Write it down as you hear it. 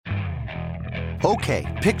Okay,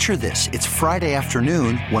 picture this. It's Friday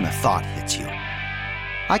afternoon when a thought hits you.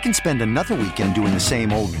 I can spend another weekend doing the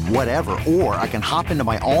same old whatever, or I can hop into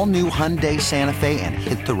my all-new Hyundai Santa Fe and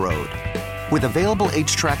hit the road. With available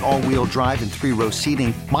H-Track all-wheel drive and 3-row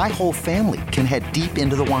seating, my whole family can head deep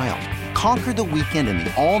into the wild. Conquer the weekend in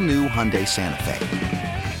the all-new Hyundai Santa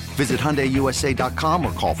Fe. Visit HyundaiUSA.com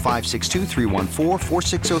or call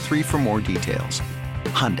 562-314-4603 for more details.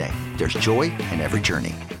 Hyundai, there's joy in every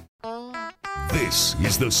journey. This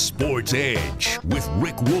is the Sports Edge with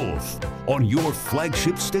Rick Wolf on your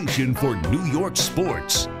flagship station for New York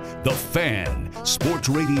sports. The Fan, Sports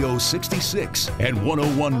Radio 66 and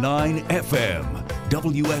 101.9 FM,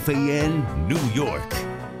 WFAN, New York.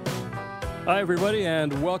 Hi, everybody,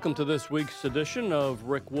 and welcome to this week's edition of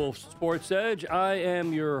Rick Wolf's Sports Edge. I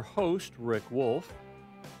am your host, Rick Wolf.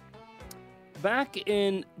 Back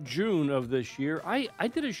in June of this year, I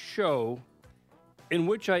did a show in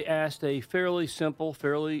which I asked a fairly simple,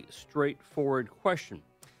 fairly straightforward question.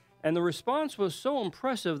 And the response was so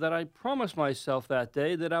impressive that I promised myself that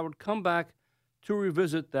day that I would come back to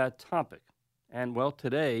revisit that topic. And, well,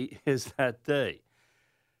 today is that day.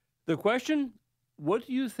 The question: what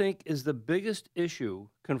do you think is the biggest issue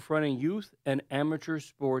confronting youth and amateur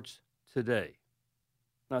sports today?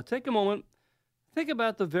 Now, take a moment. Think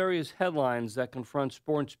about the various headlines that confront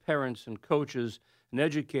sports parents and coaches and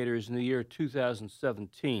educators in the year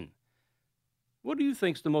 2017. What do you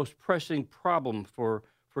think is the most pressing problem for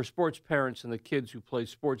sports parents and the kids who play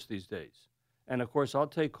sports these days? And, of course, I'll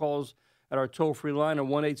take calls at our toll-free line at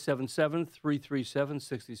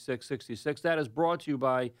 1-877-337-6666. That is brought to you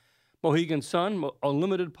by Mohegan Sun.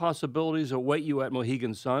 Unlimited possibilities await you at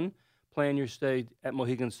Mohegan Sun. Plan your stay at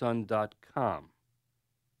MoheganSun.com.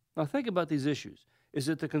 Now, think about these issues. Is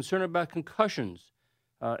it the concern about concussions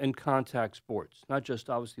in contact sports? Not just,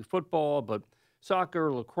 obviously, football, but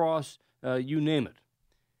soccer, lacrosse, you name it.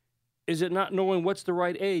 Is it not knowing what's the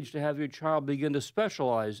right age to have your child begin to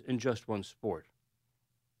specialize in just one sport?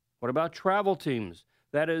 What about travel teams?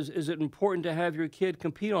 That is it important to have your kid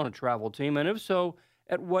compete on a travel team? And if so,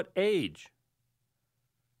 at what age?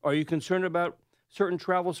 Are you concerned about certain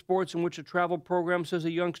travel sports in which a travel program says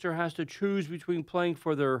a youngster has to choose between playing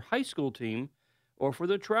for their high school team or for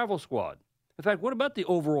their travel squad? In fact, what about the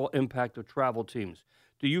overall impact of travel teams?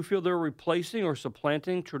 Do you feel they're replacing or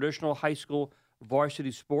supplanting traditional high school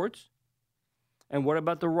varsity sports? And what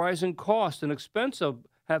about the rising cost and expense of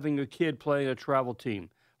having a kid playing a travel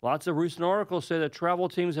team? Lots of recent articles say that travel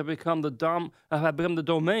teams have become the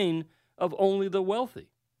domain of only the wealthy.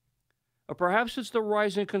 Or perhaps it's the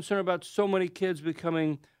rising concern about so many kids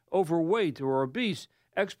becoming overweight or obese.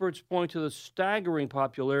 Experts point to the staggering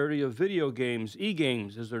popularity of video games,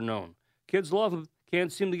 e-games as they're known. Kids love them,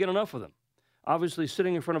 can't seem to get enough of them. Obviously,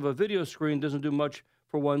 sitting in front of a video screen doesn't do much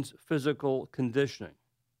for one's physical conditioning.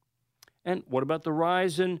 And what about the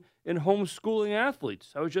rise in homeschooling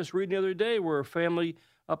athletes? I was just reading the other day where a family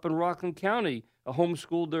up in Rockland County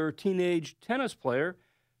homeschooled their teenage tennis player.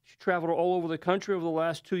 She traveled all over the country over the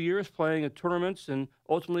last 2 years playing at tournaments and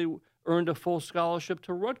ultimately earned a full scholarship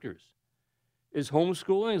to Rutgers. Is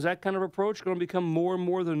homeschooling, is that kind of approach going to become more and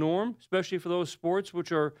more the norm, especially for those sports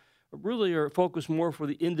which are focused more for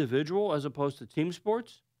the individual as opposed to team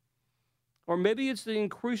sports? Or maybe it's the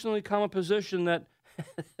increasingly common position that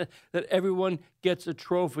that everyone gets a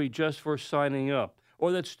trophy just for signing up,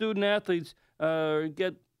 or that student athletes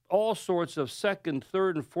get all sorts of second,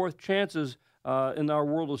 third, and fourth chances in our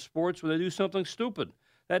world of sports when they do something stupid.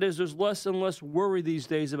 That is, there's less and less worry these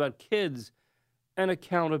days about kids and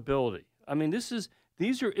accountability. I mean, these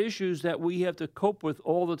are issues that we have to cope with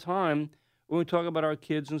all the time when we talk about our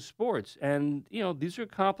kids in sports. And, these are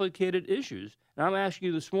complicated issues. And I'm asking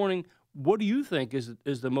you this morning, what do you think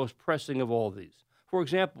is the most pressing of all these? For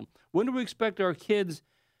example, when do we expect our kids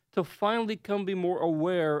to finally come be more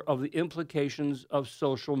aware of the implications of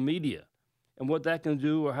social media and what that can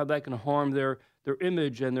do or how that can harm their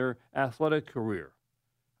image and their athletic career?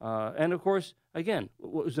 And, of course, again,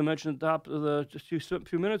 what was I mentioned at the top of just a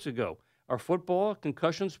few minutes ago, are football,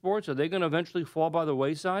 concussion sports, are they going to eventually fall by the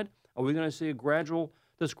wayside? Are we going to see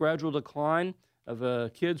this gradual decline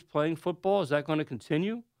of kids playing football? Is that going to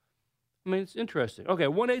continue? I mean, it's interesting. Okay,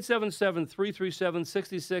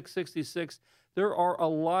 1-877-337-6666. There are a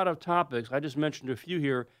lot of topics. I just mentioned a few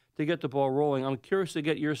here to get the ball rolling. I'm curious to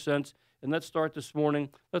get your sense, and let's start this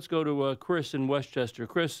morning. Let's go to Chris in Westchester.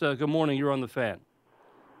 Chris, good morning. You're on the Fan.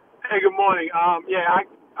 Hey, good morning.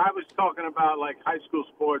 I was talking about, like, high school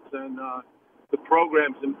sports and the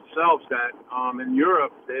programs themselves that in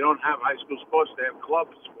Europe, they don't have high school sports. They have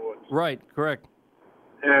club sports. Right, correct.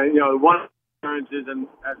 And, one is, and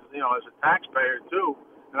as a taxpayer, too,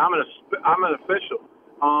 and I'm an official.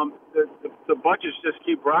 The budgets just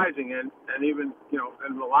keep rising, and even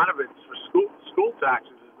and a lot of it's for school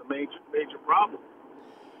taxes is the major problem.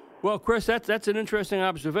 Well, Chris, that's an interesting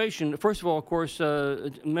observation. First of all, of course,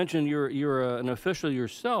 mentioned you're an official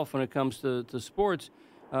yourself when it comes to sports.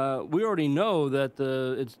 We already know that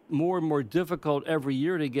it's more and more difficult every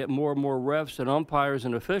year to get more and more refs and umpires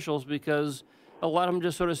and officials because a lot of them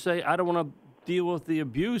just sort of say, I don't want to deal with the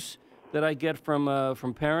abuse that I get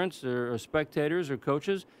from parents or spectators or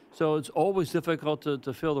coaches. So it's always difficult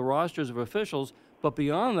to fill the rosters of officials. But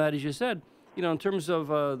beyond that, as you said, in terms of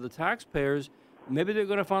the taxpayers, maybe they're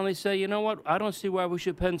going to finally say, you know what, I don't see why we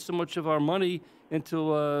should spend so much of our money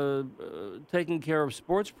into taking care of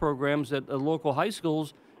sports programs at local high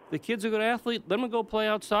schools. The kids are a good athlete, let them go play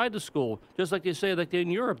outside the school. Just like you say, like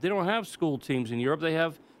in Europe, they don't have school teams in Europe. They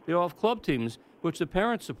all have club teams, which the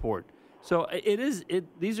parents support. So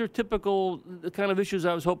these are typical the kind of issues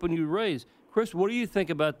I was hoping you'd raise. Chris, what do you think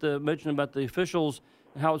about mentioning about the officials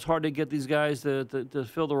and how it's hard to get these guys to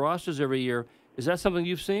fill the rosters every year? Is that something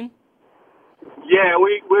you've seen? Yeah,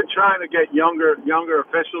 we're trying to get younger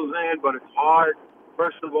officials in, but it's hard.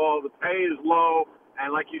 First of all, the pay is low,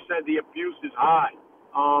 and like you said, the abuse is high.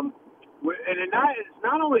 And it's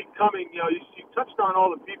not only coming. You touched on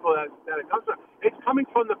all the people that it comes from. It's coming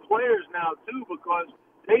from the players now too, because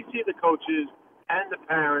they see the coaches and the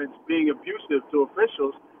parents being abusive to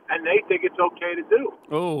officials, and they think it's okay to do.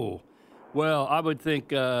 Oh, well, I would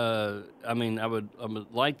think. I would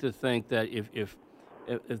like to think that if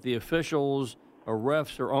the officials or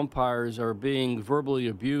refs or umpires are being verbally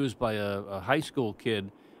abused by a high school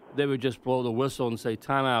kid, they would just blow the whistle and say,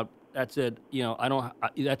 "Timeout. That's it.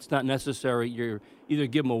 That's not necessary. You're either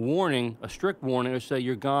give them a warning, a strict warning, or say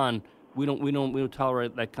you're gone. We don't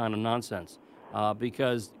tolerate that kind of nonsense."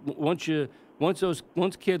 Because once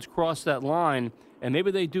kids cross that line, and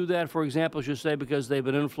maybe they do that, for example, as you say, because they've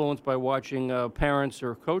been influenced by watching parents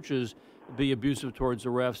or coaches be abusive towards the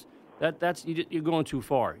refs. You're going too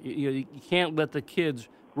far. You can't let the kids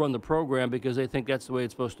run the program because they think that's the way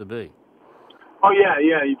it's supposed to be. Oh yeah.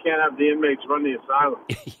 You can't have the inmates run the asylum.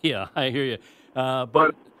 Yeah, I hear you.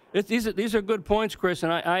 But these are good points, Chris,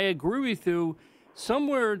 and I agree with you.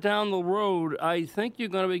 Somewhere down the road, I think you're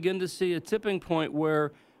going to begin to see a tipping point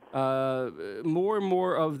where more and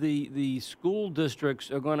more of the school districts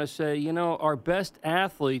are going to say, our best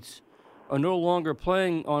athletes are no longer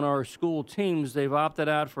playing on our school teams. They've opted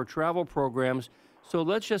out for travel programs. So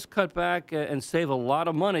let's just cut back and save a lot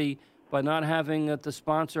of money by not having to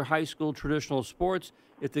sponsor high school traditional sports.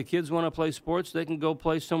 If the kids want to play sports, they can go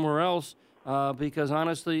play somewhere else because,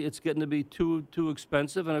 honestly, it's getting to be too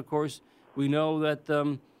expensive. And, of course, we know that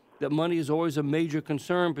that money is always a major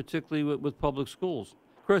concern, particularly with public schools.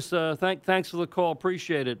 Chris, thanks for the call.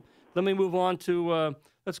 Appreciate it. Let me move on to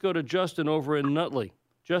let's go to Justin over in Nutley.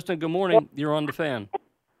 Justin, good morning. You're on the Fan.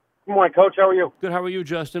 Good morning, Coach. How are you? Good. How are you,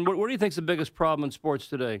 Justin? What do you think is the biggest problem in sports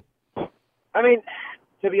today? I mean,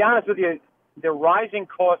 to be honest with you, the rising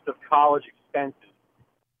cost of college expenses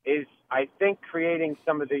is, I think, creating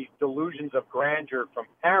some of these delusions of grandeur from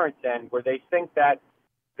parents' end where they think that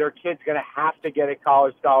their kid's going to have to get a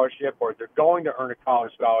college scholarship or they're going to earn a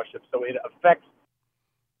college scholarship. So it affects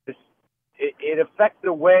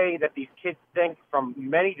the way that these kids think from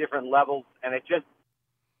many different levels,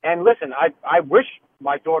 and listen, I wish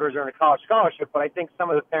my daughters earn a college scholarship, but I think some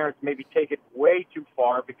of the parents maybe take it way too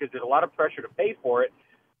far because there's a lot of pressure to pay for it.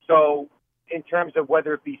 So in terms of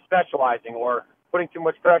whether it be specializing or putting too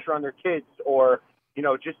much pressure on their kids or,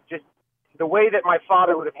 just the way that my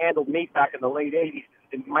father would have handled me back in the late 80s,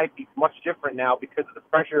 it might be much different now because of the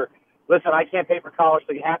pressure. Listen, I can't pay for college,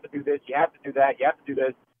 so you have to do this, you have to do that, you have to do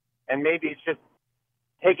this. And maybe it's just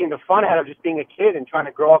taking the fun out of just being a kid and trying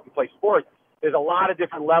to grow up and play sports. There's a lot of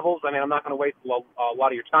different levels. I mean, I'm not going to waste a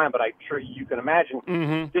lot of your time, but I'm sure you can imagine.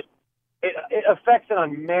 Mm-hmm. Just it affects it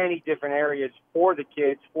on many different areas for the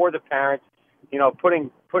kids, for the parents.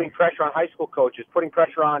 Putting pressure on high school coaches, putting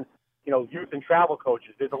pressure on youth and travel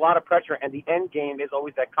coaches. There's a lot of pressure, and the end game is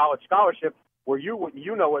always that college scholarship, where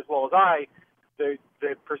you know as well as I, the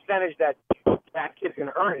percentage that kid's going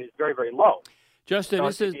to earn is very, very low. Justin,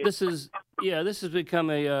 this has become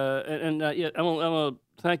I'm gonna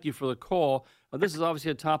thank you for the call. This is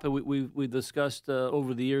obviously a topic we discussed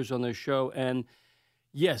over the years on this show, and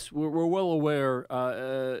yes, we're well aware.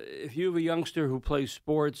 If you have a youngster who plays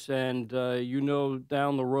sports and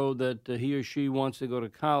down the road that he or she wants to go to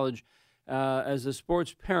college, as a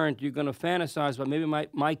sports parent, you're going to fantasize about maybe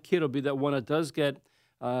my kid will be that one that does get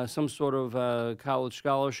some sort of college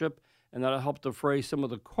scholarship, and that'll help defray some of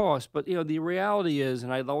the costs. But, the reality is,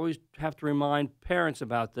 and I always have to remind parents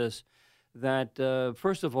about this, that,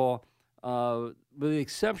 first of all, with the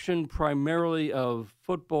exception primarily of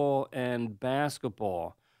football and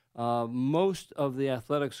basketball, most of the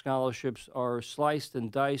athletic scholarships are sliced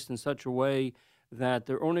and diced in such a way that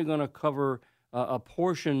they're only going to cover a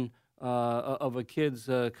portion of a kid's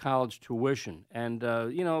college tuition. And,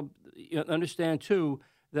 you understand, too,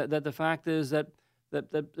 that the fact is that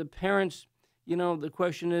the parents, the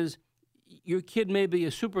question is, your kid may be a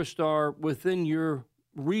superstar within your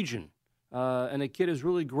region, and a kid is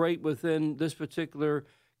really great within this particular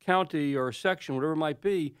county or section, whatever it might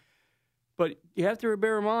be. But you have to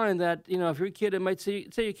bear in mind that, if your kid, it might say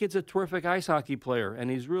your kid's a terrific ice hockey player, and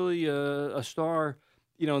he's really a star,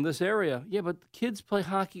 in this area. Yeah, but kids play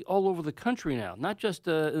hockey all over the country now, not just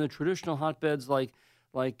in the traditional hotbeds like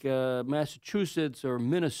Massachusetts or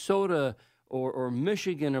Minnesota or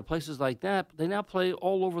Michigan or places like that. They now play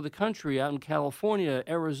all over the country, out in California,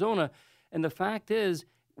 Arizona. And the fact is,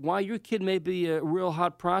 while your kid may be a real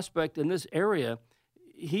hot prospect in this area,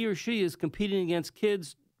 he or she is competing against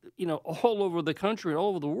kids, all over the country and all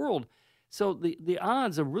over the world. So the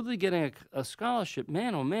odds of really getting a scholarship,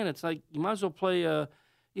 man, oh man, it's like you might as well play, the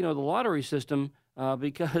lottery system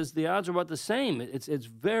because the odds are about the same. It's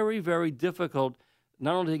very, very difficult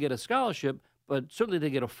not only to get a scholarship, but certainly to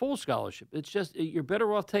get a full scholarship. It's just you're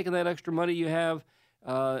better off taking that extra money you have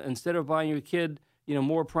instead of buying your kid,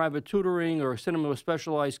 more private tutoring or send them to a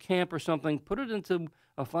specialized camp or something. Put it into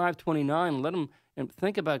a 529 and let them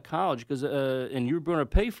think about college and you're going to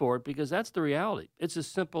pay for it because that's the reality. It's as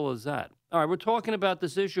simple as that. All right, we're talking about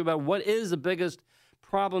this issue about what is the biggest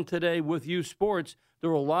problem today with youth sports. There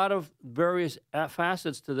are a lot of various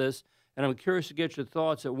facets to this, and I'm curious to get your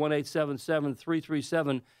thoughts at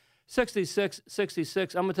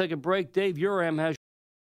 1-877-337-6666. I'm going to take a break. Dave Uram has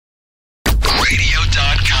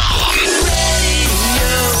Radio.com.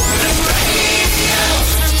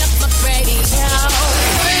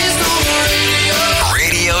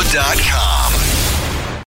 Radio.com.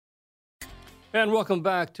 And welcome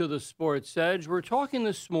back to the Sports Edge. We're talking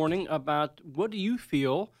this morning about what do you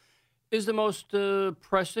feel is the most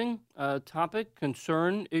pressing topic,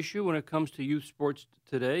 concern, issue when it comes to youth sports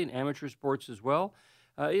today and amateur sports as well.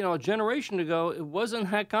 A generation ago, it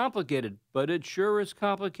wasn't that complicated, but it sure is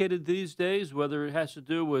complicated these days, whether it has to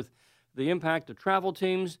do with the impact of travel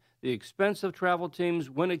teams, the expense of travel teams,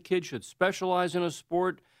 when a kid should specialize in a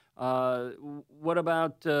sport. What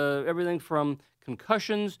about everything from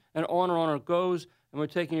concussions and on it goes. And we're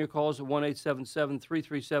taking your calls at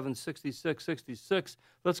 1-877-337-6666.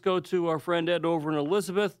 Let's go to our friend Ed over in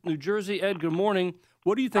Elizabeth, New Jersey. Ed, good morning.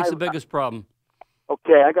 What do you think is the biggest problem?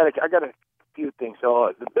 Okay, I got a few things.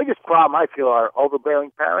 So the biggest problem I feel are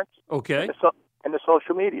overbearing parents. Okay. And the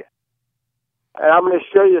social media. And I'm going to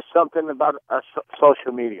show you something about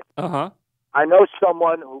social media. Uh-huh. I know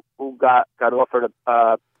someone who got offered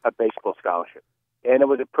a baseball scholarship, and it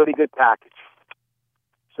was a pretty good package.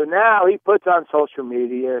 So now he puts on social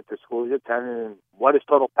media at the school he's attending and what his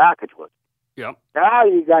total package was. Yep. Now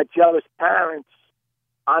you got jealous parents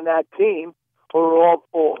on that team who are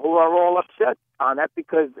all upset on that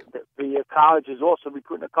because the college is also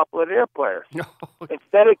recruiting a couple of their players.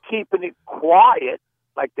 Instead of keeping it quiet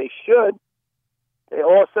like they should,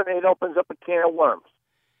 all of a sudden it opens up a can of worms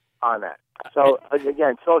on that. So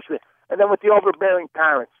again, social, and then with the overbearing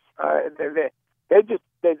parents,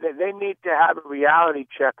 they need to have a reality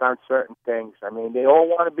check on certain things. I mean, they all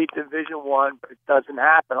want to be Division I, but it doesn't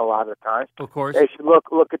happen a lot of times. Of course. They should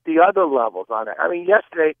look at the other levels on it. I mean,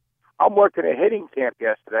 yesterday, I'm working a hitting camp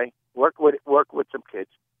yesterday, work with some kids.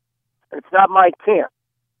 And it's not my camp.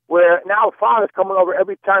 Where now a father's coming over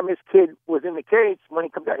every time his kid was in the cage, when he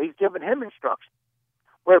comes out, he's giving him instructions.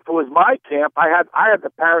 Where if it was my camp, I had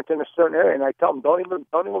the parents in a certain area, and I tell them, don't even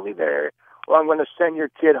leave the area, or I'm going to send your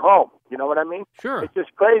kid home. You know what I mean? Sure. It's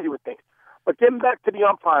just crazy with things. But getting back to the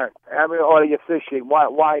umpiring, or the officiating,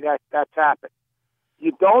 why that's happened.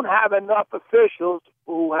 You don't have enough officials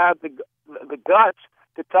who have the guts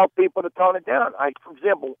to tell people to tone it down. For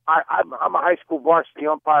example, I'm a high school varsity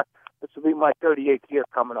umpire. This will be my 38th year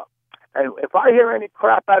coming up. And if I hear any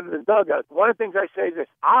crap out of the dugout, one of the things I say is this.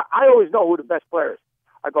 I always know who the best player is.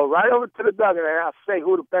 I go right over to the dugout and I'll say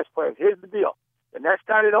who the best player is. Here's the deal. The next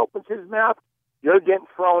guy that opens his mouth, you're getting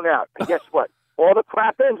thrown out. And guess what? All the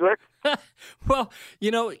crap ends, Rick. Well,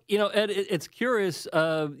 Ed, it's curious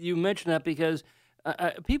you mentioned that because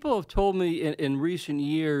people have told me in recent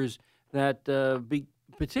years that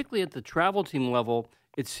particularly at the travel team level,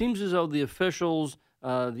 it seems as though the officials,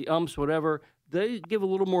 the umps, whatever, they give a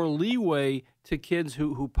little more leeway to kids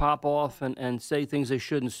who pop off and say things they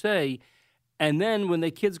shouldn't say. And then when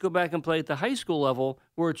the kids go back and play at the high school level,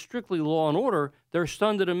 where it's strictly law and order, they're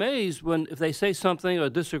stunned and amazed when if they say something or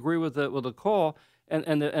disagree with a call,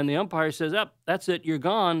 and the umpire says, that's it, you're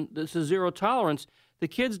gone. This is zero tolerance. The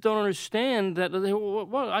kids don't understand that.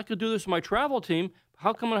 Well, I could do this with my travel team.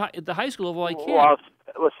 How come at the high school level I can't?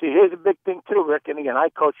 Well, see, here's a big thing too, Rick. And again, I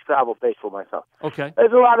coach travel baseball myself. Okay.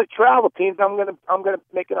 There's a lot of travel teams. I'm gonna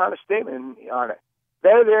make an honest statement on it.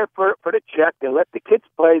 They're there for the check. They let the kids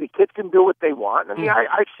play. The kids can do what they want. I mean,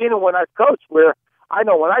 I've seen it when I coach, where I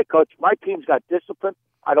know when I coach, my team's got discipline.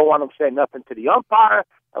 I don't want them saying nothing to the umpire.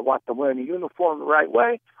 I want them wearing the uniform the right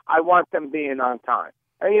way. I want them being on time.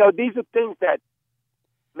 And, these are things that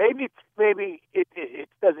maybe it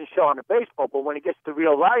doesn't show on the baseball, but when it gets to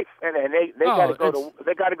real life and they got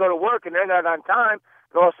to go to work and they're not on time,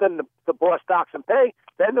 and all of a sudden the boss docks them pay,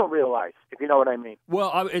 then they'll realize, if you know what I mean.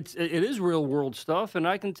 Well, it is real world stuff, and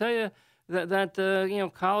I can tell you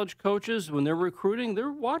that college coaches, when they're recruiting,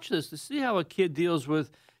 they're watch this to see how a kid deals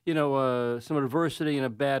with some adversity and a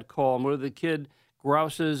bad call, and whether the kid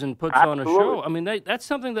grouses and puts on a show. I mean, that's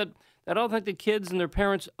something that I don't think the kids and their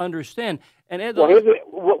parents understand. And Ed, here's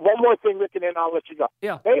one more thing, Rick, and then I'll let you go.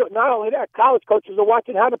 Yeah. Not only that, college coaches are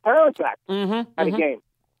watching how the parents act at a game.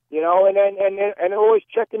 And they're always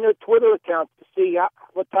checking their Twitter accounts to see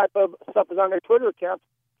what type of stuff is on their Twitter accounts.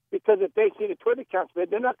 Because if they see the Twitter accounts, they're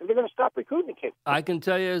going to stop recruiting kids. I can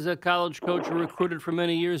tell you, as a college coach who recruited for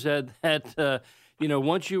many years, Ed, that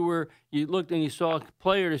once you looked and you saw a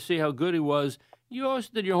player to see how good he was, you also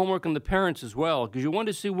did your homework on the parents as well, because you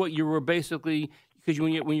wanted to see what you were basically. Because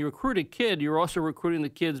when you recruit a kid, you're also recruiting the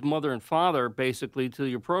kid's mother and father basically to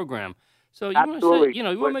your program. So you want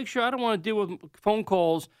to make sure. I don't want to deal with phone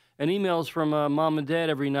calls and emails from mom and dad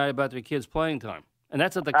every night about their kids' playing time, and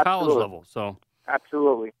that's at the college level. So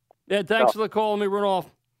absolutely. Ed, thanks for the call. Let me run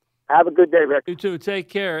off. Have a good day, Rick. You too. Take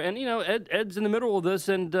care. And Ed's in the middle of this,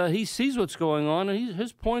 and he sees what's going on, and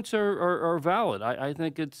his points are valid. I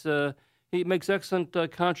think it's. He makes excellent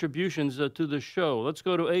contributions to the show. Let's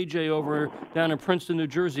go to AJ over down in Princeton, New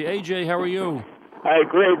Jersey. AJ, how are you?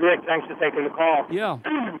 Great, Rick. Thanks for taking the call. Yeah.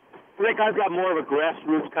 Rick, I've got more of a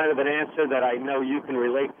grassroots kind of an answer that I know you can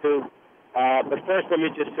relate to. But first, let me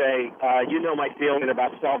just say, my feeling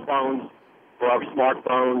about cell phones or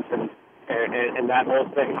smartphones and that whole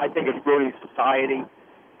thing. I think it's ruining society.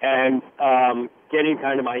 And getting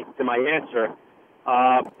kind of to my answer,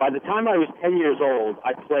 by the time I was 10 years old,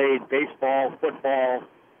 I played baseball, football,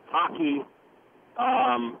 hockey.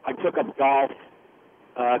 I took up golf.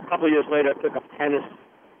 A couple of years later, I took up tennis.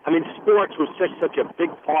 I mean, sports was such a big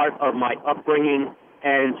part of my upbringing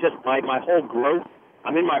and just my whole growth.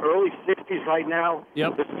 I'm in my early 60s right now.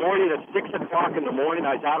 Yep. This morning at 6 o'clock in the morning,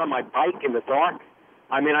 I was out on my bike in the dark.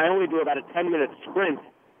 I mean, I only do about a 10-minute sprint,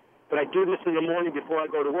 but I do this in the morning before I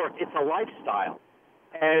go to work. It's a lifestyle.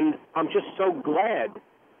 And I'm just so glad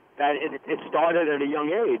that it started at a young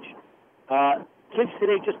age. Kids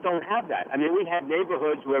today just don't have that. I mean, we had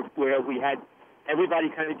neighborhoods where we had everybody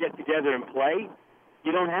kind of get together and play.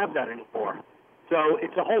 You don't have that anymore. So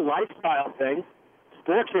it's a whole lifestyle thing.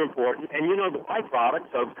 Sports are important, and the byproducts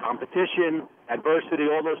of competition, adversity,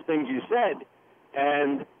 all those things you said.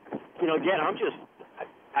 And, again,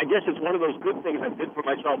 I guess it's one of those good things I did for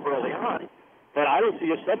myself early on. But I don't see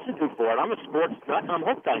a substitute for it. I'm a sports nut. I'm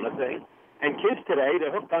hooked on the thing. And kids today, they're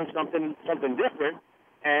hooked on something different.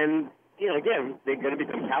 And, again, they're going to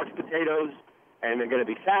become couch potatoes, and they're going to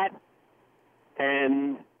be fat.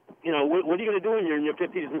 And, what are you going to do when you're in your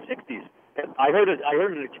 50s and 60s? I heard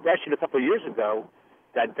an expression a couple of years ago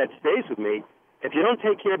that stays with me. If you don't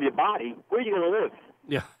take care of your body, where are you going to live?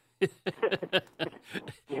 Yeah.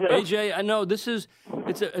 AJ, I know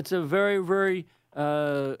it's a very, very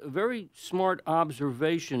very smart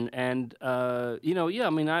observation, and I'm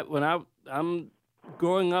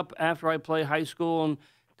growing up after I play high school and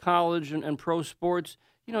college and pro sports.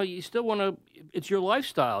 You still want to. It's your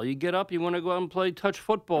lifestyle. You get up, you want to go out and play touch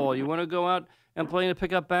football. You want to go out and play in a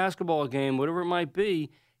pickup basketball game, whatever it might be.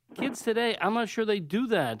 Kids today, I'm not sure they do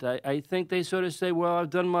that. I think they sort of say, well,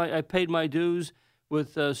 I paid my dues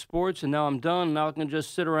with sports, and now I'm done. Now I can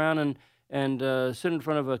just sit around and sit in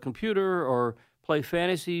front of a computer or play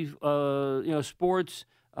fantasy, sports,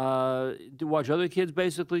 to watch other kids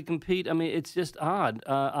basically compete. I mean, it's just odd.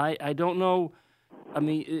 I don't know. I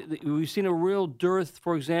mean, we've seen a real dearth,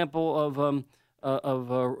 for example,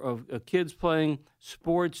 of kids playing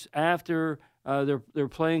sports after their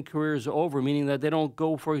playing career is over, meaning that they don't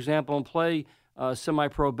go, for example, and play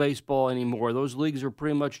semi-pro baseball anymore. Those leagues are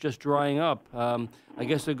pretty much just drying up. I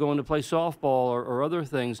guess they're going to play softball or other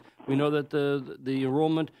things. We know that the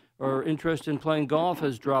enrollment or interest in playing golf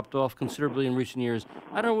has dropped off considerably in recent years.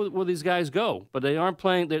 I don't know where these guys go, but they aren't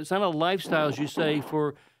playing. It's not a lifestyle, as you say,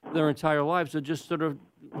 for their entire lives. They're just sort of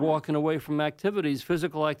walking away from activities,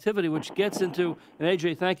 physical activity, which gets into, and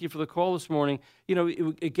AJ, thank you for the call this morning,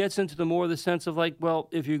 it gets into the more the sense of like, well,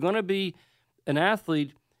 if you're going to be an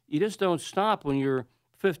athlete, you just don't stop when you're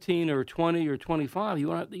 15 or 20 or 25. You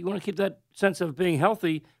want to keep that sense of being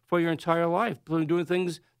healthy for your entire life, doing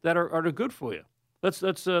things that are good for you.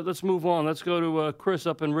 Let's move on. Let's go to Chris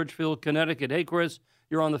up in Ridgefield, Connecticut. Hey, Chris,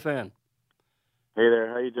 you're on the Fan. Hey there,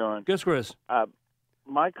 how you doing? Yes, Chris.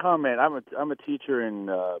 My comment: I'm a teacher in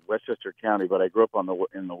Westchester County, but I grew up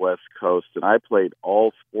in the West Coast, and I played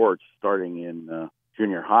all sports starting in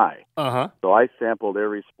junior high. So I sampled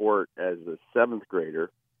every sport as a seventh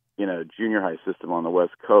grader in a junior high system on the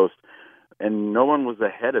West Coast, and no one was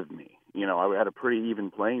ahead of me. I had a pretty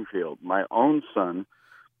even playing field. My own son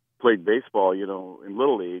played baseball, in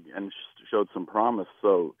Little League and showed some promise,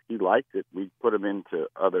 so he liked it. We put him into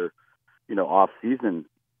other, off-season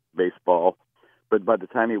baseball. But by the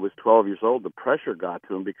time he was 12 years old, the pressure got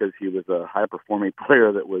to him because he was a high-performing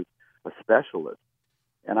player that was a specialist.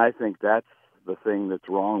 And I think that's the thing that's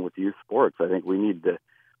wrong with youth sports. I think we need to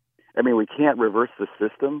 – we can't reverse the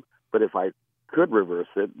system, but if I could reverse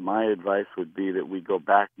it, my advice would be that we go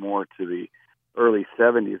back more to the early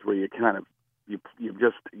 70s where you kind of you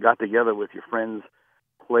just got together with your friends,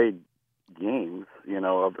 played games,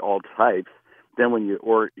 of all types. Then when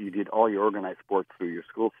you did all your organized sports through your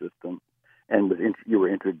school system, and you were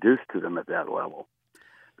introduced to them at that level.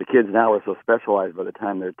 The kids now are so specialized by the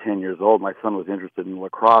time they're 10 years old. My son was interested in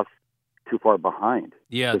lacrosse too far behind.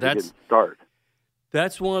 Yeah, he didn't start.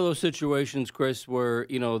 That's one of those situations, Chris, where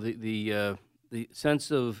the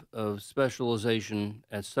sense of specialization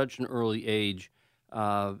at such an early age.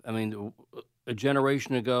 A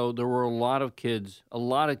generation ago, there were a lot of kids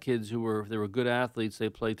who were good athletes. They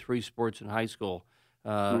played 3 sports in high school.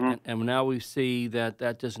 And now we see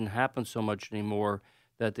that doesn't happen so much anymore,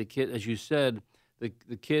 that the kid, as you said, the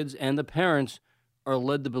kids and the parents are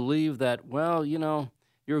led to believe that, well,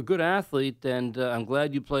 you're a good athlete, and I'm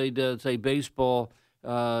glad you played, say, baseball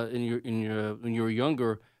when you were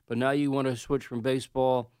younger, but now you want to switch from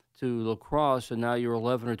baseball to lacrosse, and now you're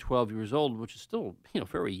 11 or 12 years old, which is still,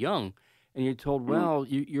 very young, and you're told, well,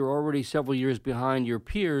 you're already several years behind your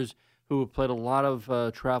peers who have played a lot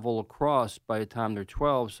of travel lacrosse by the time they're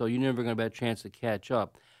 12, so you're never going to have a chance to catch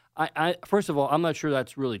up. I first of all, I'm not sure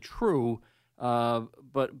that's really true,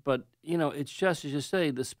 but it's just, as you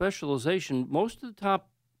say, the specialization. Most of the top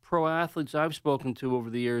pro athletes I've spoken to over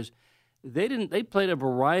the years, they played a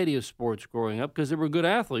variety of sports growing up because they were good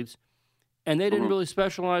athletes, and they didn't really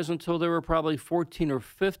specialize until they were probably 14 or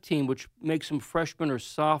 15, which makes them freshmen or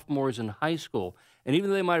sophomores in high school. And even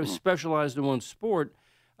though they might have specialized in one sport,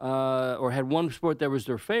 or had one sport that was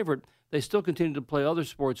their favorite, they still continued to play other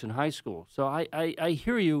sports in high school. So I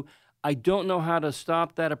hear you. I don't know how to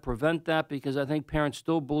stop that or prevent that, because I think parents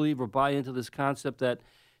still believe or buy into this concept that,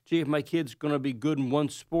 gee, if my kid's going to be good in one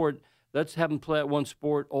sport, let's have them play at one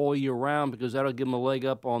sport all year round, because that'll give them a leg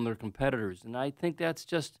up on their competitors. And I think that's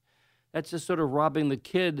just sort of robbing the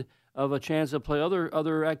kid of a chance to play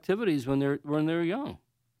other activities when they're young.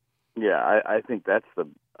 Yeah, I think that's the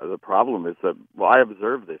problem is that, I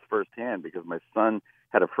observed this firsthand because my son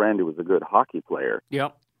had a friend who was a good hockey player.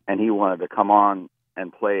 Yep. And he wanted to come on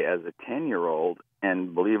and play as a 10-year-old,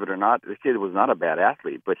 and believe it or not, this kid was not a bad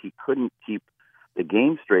athlete, but he couldn't keep the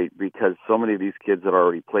game straight because so many of these kids had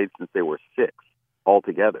already played since they were 6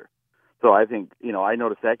 altogether. So I think, I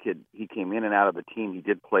noticed that kid, he came in and out of the team. He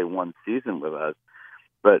did play one season with us,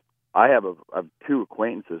 but I have 2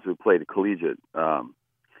 acquaintances who played collegiate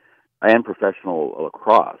and professional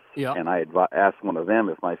lacrosse. Yep. And I asked one of them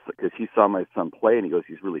because he saw my son play, and he goes,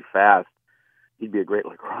 he's really fast. He'd be a great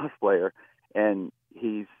lacrosse player. And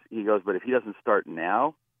he goes, but if he doesn't start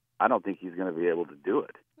now, I don't think he's going to be able to do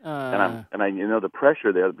it. And I the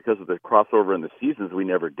pressure there, because of the crossover in the seasons, we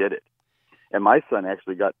never did it. And my son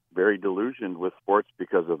actually got very delusioned with sports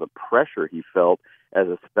because of the pressure he felt as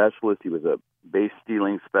a specialist. He was a base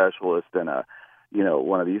stealing specialist and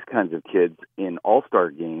one of these kinds of kids in all-star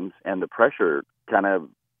games, and the pressure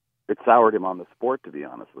it soured him on the sport, to be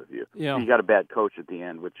honest with you. Yeah. He got a bad coach at the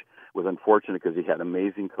end, which was unfortunate because he had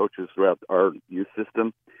amazing coaches throughout our youth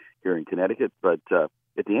system here in Connecticut. But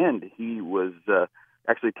at the end, he was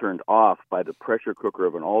actually turned off by the pressure cooker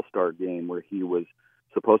of an all-star game where he was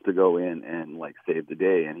supposed to go in and save the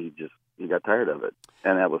day, and he got tired of it.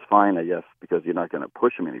 And that was fine, I guess, because you're not going to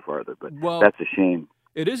push him any farther. But that's a shame.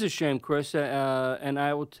 It is a shame, Chris, and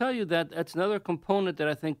I will tell you that that's another component that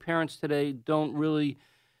I think parents today don't really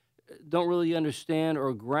don't really understand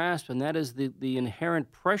or grasp, and that is the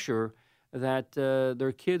inherent pressure that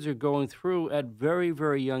their kids are going through at very,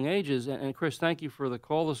 very young ages. And Chris, thank you for the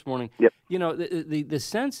call this morning. Yep. You know, the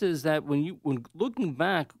sense is that when looking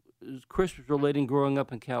back, Chris was relating growing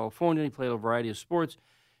up in California. He played a variety of sports,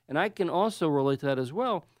 and I can also relate to that as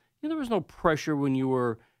well. You know, there was no pressure when you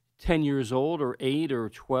were 10 years old or 8 or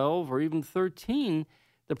 12 or even 13.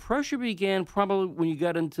 The pressure began probably when you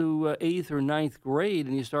got into 8th or 9th grade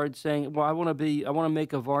and you started saying, well, I want to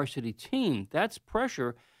make a varsity team. That's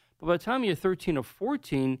pressure. But by the time you're 13 or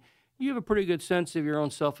 14, you have a pretty good sense of your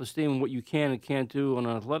own self-esteem and what you can and can't do on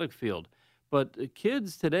an athletic field. But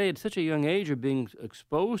kids today at such a young age are being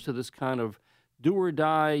exposed to this kind of do or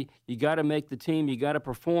die, you got to make the team, you got to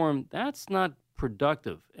perform. That's not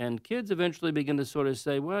productive. And kids eventually begin to sort of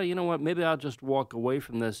say, well, you know what, maybe I'll just walk away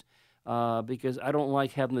from this because I don't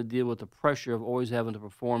like having to deal with the pressure of always having to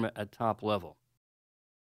perform at top level.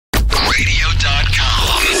 Radio.com.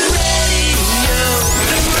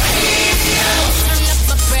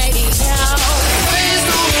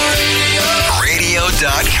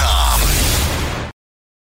 Radio.com.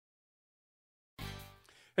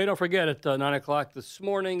 Hey, don't forget, at 9 o'clock this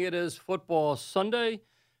morning, it is Football Sunday.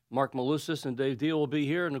 Mark Malusis and Dave Deal will be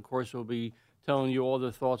here, and, of course, we'll be telling you all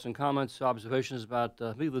their thoughts and comments, observations about,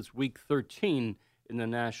 I believe it's Week 13 in the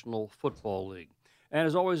National Football League. And,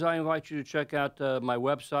 as always, I invite you to check out my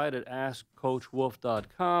website at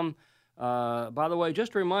AskCoachWolf.com. By the way,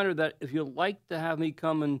 just a reminder that if you'd like to have me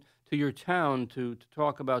come into your town to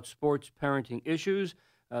talk about sports parenting issues,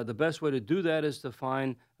 the best way to do that is to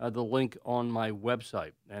find the link on my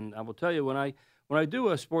website. And I will tell you, when I do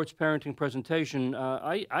a sports parenting presentation,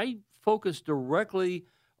 I focus directly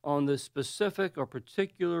on the specific or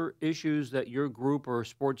particular issues that your group or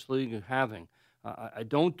sports league is having. I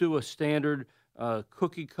don't do a standard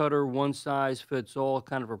cookie-cutter, one-size-fits-all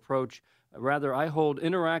kind of approach. Rather, I hold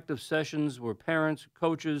interactive sessions where parents,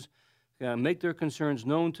 coaches make their concerns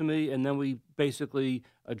known to me, and then we basically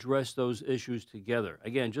address those issues together.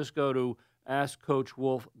 Again, just go to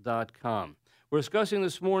AskCoachWolf.com. We're discussing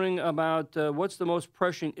this morning about what's the most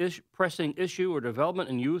pressing issue or development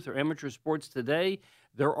in youth or amateur sports today.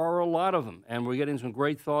 There are a lot of them, and we're getting some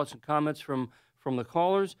great thoughts and comments from the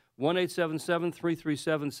callers.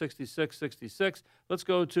 1-877-337-6666. Let's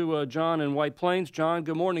go to John in White Plains. John,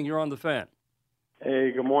 good morning. You're on the Fan.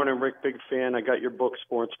 Hey, good morning, Rick. Big fan. I got your book,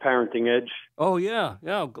 Sports Parenting Edge. Oh, yeah.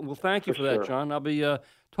 Well, thank you for that, John. I'll be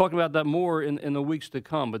talking about that more in the weeks to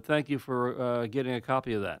come, but thank you for getting a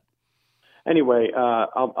copy of that. Anyway,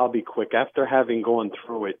 I'll be quick. After having gone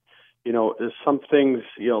through it, you know, there's some things,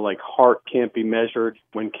 you know, like heart can't be measured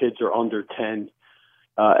when kids are under 10.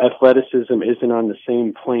 Athleticism isn't on the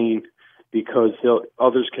same plane because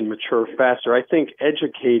others can mature faster. I think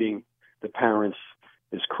educating the parents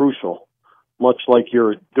is crucial, much like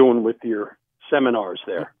you're doing with your seminars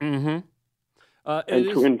there. Mm-hmm. And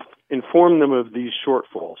to inform them of these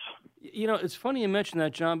shortfalls. You know, it's funny you mention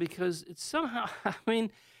that, John, because it's somehow, I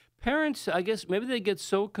mean, parents, I guess, maybe they get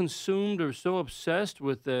so consumed or so obsessed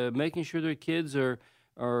with making sure their kids are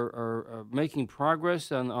making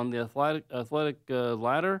progress on the athletic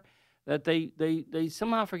ladder that they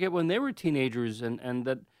somehow forget when they were teenagers and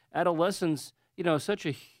that adolescence, you know, such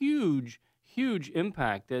a huge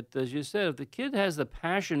impact that, as you said, if the kid has the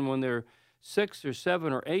passion when they're 6 or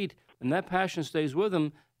 7 or 8 and that passion stays with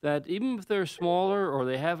them, that even if they're smaller or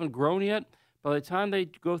they haven't grown yet, by the time they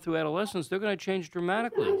go through adolescence, they're going to change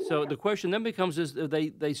dramatically. So the question then becomes is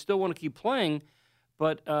they still want to keep playing,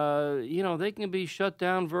 but you know, they can be shut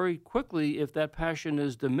down very quickly if that passion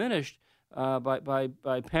is diminished by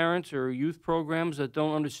parents or youth programs that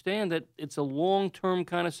don't understand that it's a long-term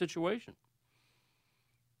kind of situation.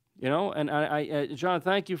 You know, and I John,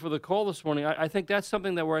 thank you for the call this morning. I think that's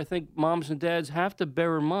something where I think moms and dads have to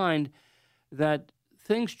bear in mind that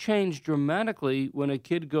things change dramatically when a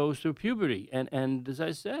kid goes through puberty. And as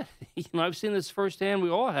I said, you know, I've seen this firsthand. We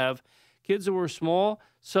all have. Kids who are small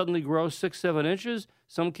suddenly grow 6-7 inches.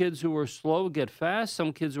 Some kids who are slow get fast.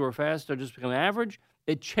 Some kids who are fast are just become average.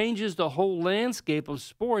 It changes the whole landscape of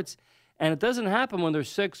sports. And it doesn't happen when they're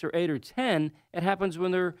 6 or 8 or 10. It happens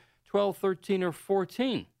when they're 12, 13, or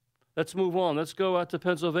 14. Let's move on. Let's go out to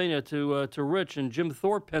Pennsylvania to Rich in Jim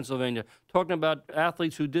Thorpe, Pennsylvania, talking about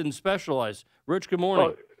athletes who didn't specialize. Rich, good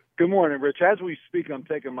morning. Oh, good morning, Rich. As we speak, I'm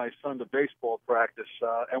taking my son to baseball practice,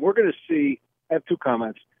 and we're going to see, I have two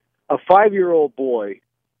comments, a 5-year-old boy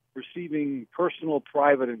receiving personal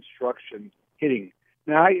private instruction hitting.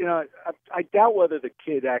 Now, I doubt whether the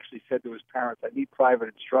kid actually said to his parents, I need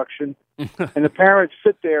private instruction. And the parents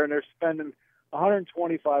sit there and they're spending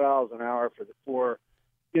 $125 an hour for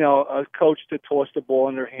a coach to toss the ball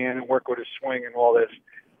in their hand and work with a swing and all this.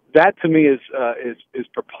 That to me is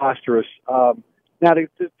preposterous. Now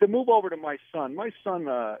to move over to my son. My son,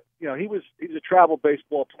 he's a travel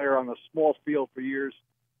baseball player on a small field for years.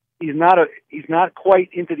 He's not quite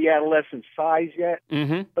into the adolescent size yet,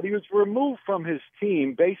 but he was removed from his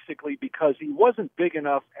team basically because he wasn't big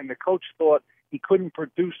enough, and the coach thought he couldn't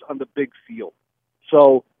produce on the big field.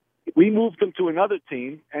 So we moved him to another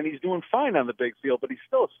team, and he's doing fine on the big field, but he's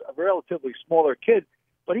still a relatively smaller kid.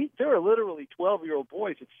 But there are literally 12-year-old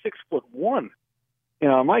boys at 6'1".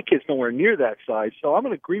 My kid's nowhere near that size. So I'm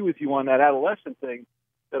going to agree with you on that adolescent thing,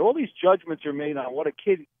 that all these judgments are made on what a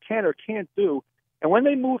kid can or can't do. And when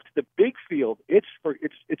they move to the big field, it's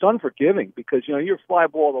unforgiving because, your fly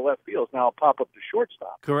ball to left field is now a pop up to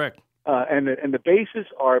shortstop. Correct. And the bases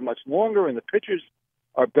are much longer, and the pitchers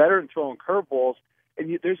are better in throwing curveballs.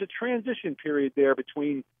 And there's a transition period there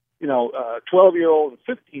between 12-year-old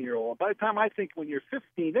and 15-year-old. By the time I think when you're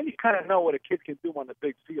 15, then you kind of know what a kid can do on the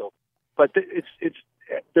big field. But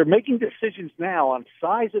they're making decisions now on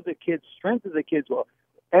size of the kids, strength of the kids. Well,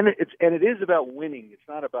 and it is about winning. It's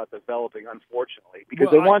not about developing, unfortunately, because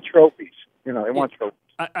they want trophies. They want trophies.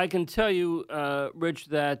 I can tell you, Rich,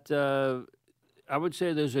 that I would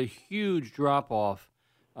say there's a huge drop off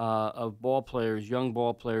of ball players, young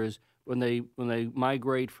ball players, when they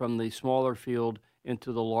migrate from the smaller field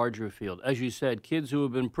into the larger field. As you said, kids who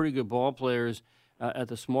have been pretty good ball players at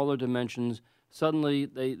the smaller dimensions, suddenly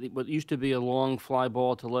what used to be a long fly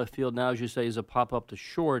ball to left field now, as you say, is a pop up to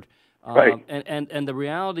short. Right. And the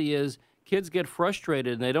reality is kids get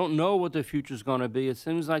frustrated and they don't know what their future is going to be. It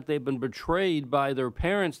seems like they've been betrayed by their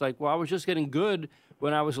parents. Like, well, I was just getting good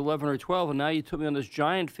when I was 11 or 12, and now you took me on this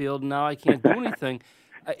giant field, and now I can't do anything.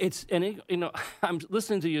 I'm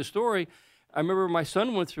listening to your story. I remember my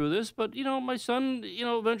son went through this, but, my son,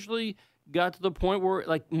 eventually got to the point where,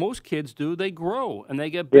 like most kids do, they grow and they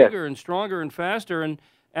get bigger and stronger and faster. And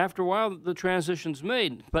after a while, the transition's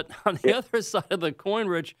made. But on the other side of the coin,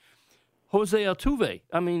 Rich, Jose Altuve,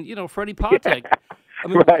 Freddie Patek.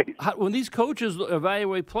 Right. When these coaches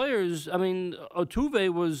evaluate players,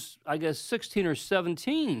 Altuve was, I guess, 16 or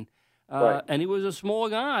 17. Right. And he was a small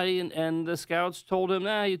guy, and the scouts told him,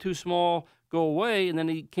 you're too small, go away. And then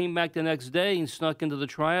he came back the next day and snuck into the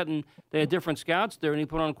tryout, and they had different scouts there, and he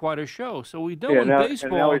put on quite a show. So we know in baseball.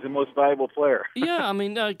 And now he's the most valuable player. Yeah,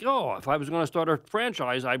 if I was going to start a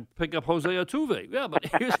franchise, I'd pick up Jose Altuve. Yeah, but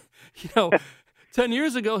here's, 10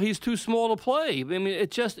 years ago, he's too small to play.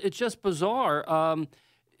 It's just bizarre.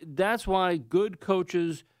 That's why good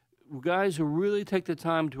coaches, guys who really take the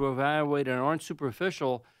time to evaluate and aren't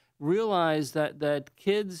superficial, realize that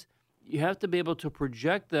kids, you have to be able to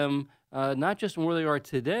project them, not just where they are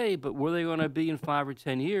today, but where they're going to be in 5 or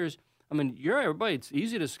 10 years. Everybody, it's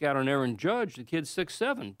easy to scout on Aaron Judge. The kid's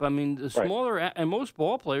 6'7". But, the smaller, and most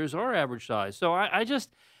ball players are average size. So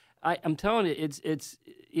I'm telling you, it's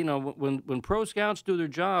when pro scouts do their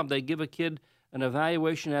job, they give a kid an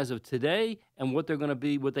evaluation as of today and what they're going to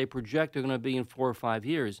be, what they project they're going to be in 4 or 5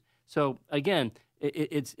 years. So, again,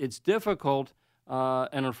 it's difficult.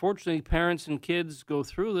 And unfortunately, parents and kids go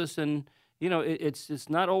through this, and it's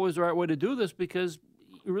not always the right way to do this because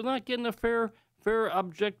you're not getting a fair,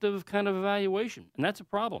 objective kind of evaluation, and that's a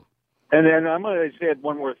problem. And then I'm going to add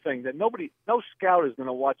one more thing: that no scout is going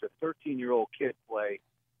to watch a 13-year-old kid play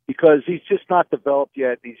because he's just not developed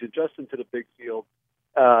yet. He's adjusting to the big field,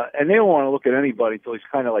 and they don't want to look at anybody until he's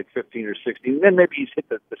kind of like 15 or 16. Then maybe he's hit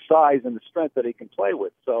the size and the strength that he can play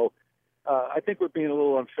with. So I think we're being a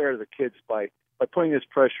little unfair to the kids by putting this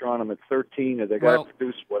pressure on them at 13, that they got to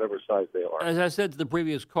produce whatever size they are. As I said to the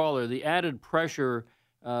previous caller, the added pressure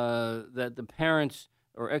that the parents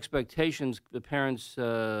or expectations the parents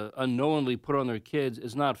unknowingly put on their kids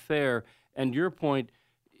is not fair. And your point,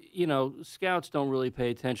 scouts don't really pay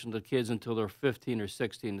attention to kids until they're 15 or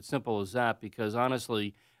 16. It's simple as that because,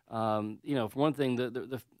 honestly, for one thing,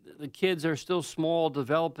 the kids are still small,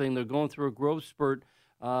 developing. They're going through a growth spurt,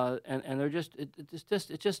 and they're it's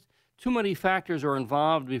just too many factors are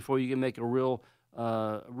involved before you can make a real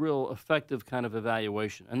effective kind of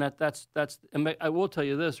evaluation. And that's. And I will tell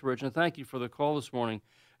you this, Rich, and thank you for the call this morning.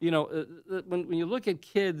 When you look at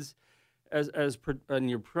kids and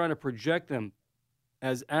you're trying to project them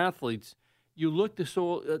as athletes, you look at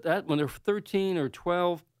that when they're 13 or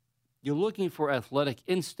 12, you're looking for athletic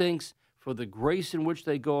instincts, for the grace in which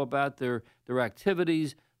they go about their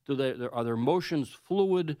activities. Are their motions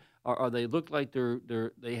fluid? Are they look like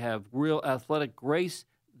they have real athletic grace?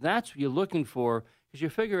 That's what you're looking for, because you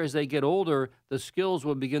figure as they get older, the skills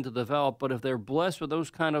will begin to develop. But if they're blessed with those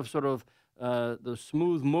kind of sort of the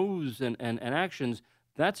smooth moves and actions,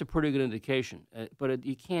 that's a pretty good indication. But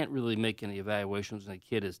you can't really make any evaluations when a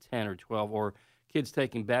kid is 10 or 12, or kids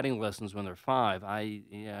taking batting lessons when they're 5.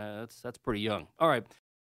 That's pretty young. All right.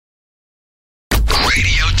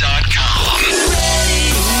 Radio.com.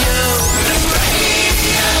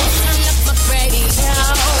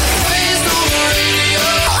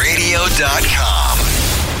 Radio.com.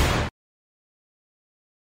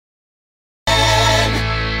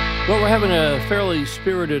 Well, we're having a fairly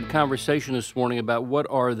spirited conversation this morning about what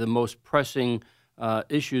are the most pressing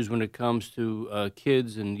issues when it comes to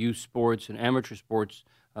kids and youth sports and amateur sports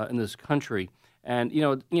in this country. And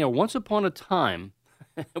once upon a time,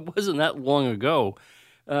 it wasn't that long ago,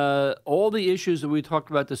 all the issues that we talked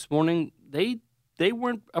about this morning, they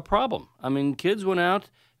weren't a problem. I mean, kids went out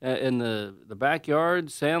in the backyard,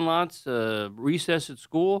 sandlots, recess at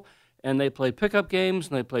school, and they played pickup games,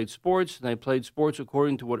 and they played sports,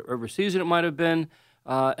 according to whatever season it might have been.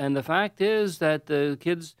 And the fact is that the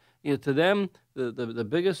kids, to them, the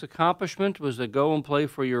biggest accomplishment was to go and play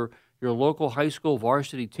for your local high school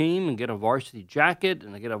varsity team and get a varsity jacket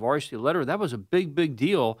and get a varsity letter. That was a big, big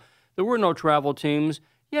deal. There were no travel teams.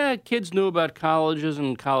 Yeah, kids knew about colleges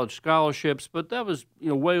and college scholarships, but that was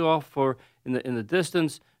way off in the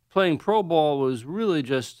distance. Playing pro ball was really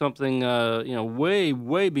just something way,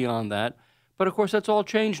 way beyond that. But of course, that's all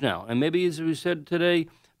changed now. And maybe, as we said today,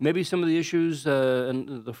 maybe some of the issues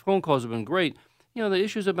and the phone calls have been great. The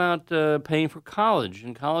issues about paying for college,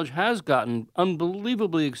 and college has gotten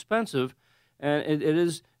unbelievably expensive, and it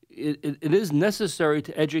is necessary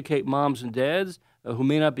to educate moms and dads who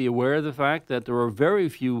may not be aware of the fact that there are very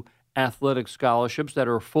few athletic scholarships that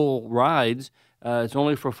are full rides. It's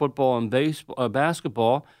only for football and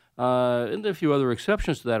basketball, and there are a few other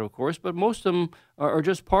exceptions to that, of course, but most of them are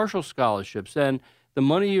just partial scholarships. And the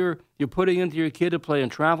money you're putting into your kid to play in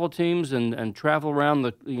travel teams and travel around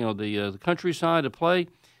the countryside to play,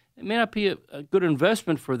 it may not be a good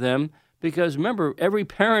investment for them, because remember, every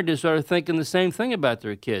parent is sort of thinking the same thing about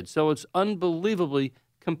their kids. So it's unbelievably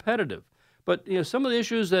competitive. But some of the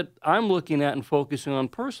issues that I'm looking at and focusing on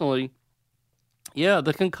personally,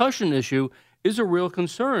 the concussion issue is a real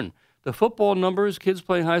concern. The football numbers, kids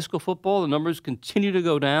playing high school football, the numbers continue to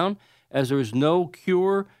go down as there is no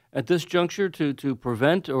cure at this juncture to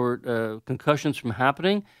prevent or concussions from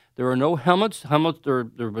happening. There are no helmets. There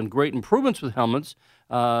have been great improvements with helmets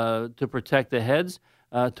to protect the heads,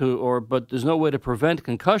 but there's no way to prevent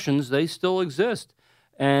concussions. They still exist.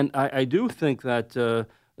 And I do think that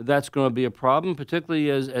that's going to be a problem, particularly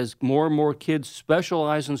as more and more kids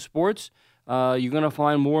specialize in sports. You're going to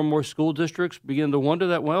find more and more school districts begin to wonder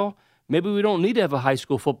that, well, maybe we don't need to have a high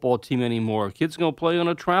school football team anymore. Kids are going to play on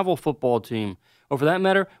a travel football team. Or for that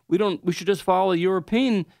matter, we should just follow a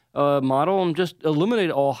European model and just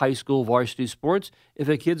eliminate all high school varsity sports. If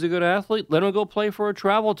a kid's a good athlete, let him go play for a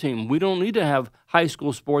travel team. We don't need to have high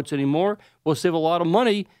school sports anymore. We'll save a lot of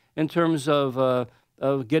money in terms of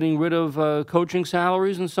getting rid of coaching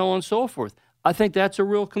salaries and so on and so forth. I think that's a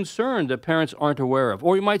real concern that parents aren't aware of.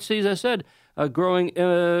 Or you might see, as I said, a growing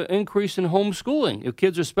increase in homeschooling. If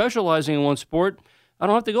kids are specializing in one sport, I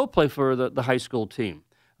don't have to go play for the high school team.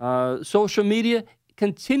 Social media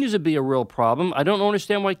continues to be a real problem. I don't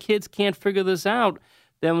understand why kids can't figure this out,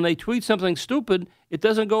 that when they tweet something stupid, it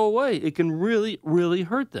doesn't go away. It can really, really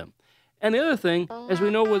hurt them. And the other thing, as we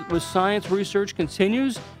know with science research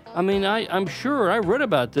continues, I mean, I'm sure I read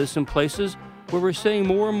about this in places where we're seeing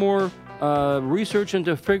more and more research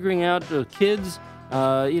into figuring out kids,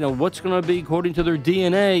 what's going to be, according to their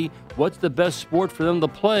DNA, what's the best sport for them to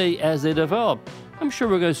play as they develop. I'm sure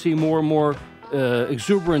we're going to see more and more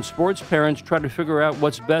exuberant sports parents try to figure out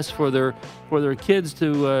what's best for their kids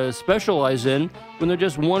to specialize in when they're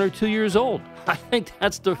just 1 or 2 years old. I think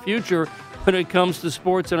that's the future when it comes to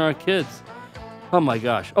sports and our kids. Oh my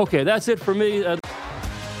gosh. Okay, that's it for me.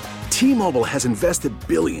 T-Mobile has invested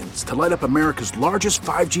billions to light up America's largest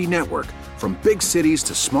 5G network, from big cities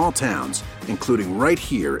to small towns, including right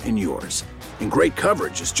here in yours. And great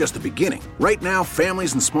coverage is just the beginning. Right now,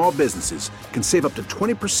 families and small businesses can save up to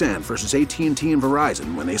 20% versus AT&T and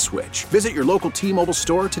Verizon when they switch. Visit your local T-Mobile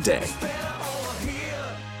store today.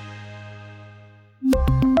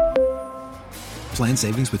 Plan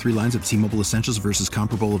savings with 3 lines of T-Mobile Essentials versus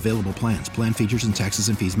comparable available plans. Plan features and taxes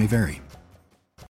and fees may vary.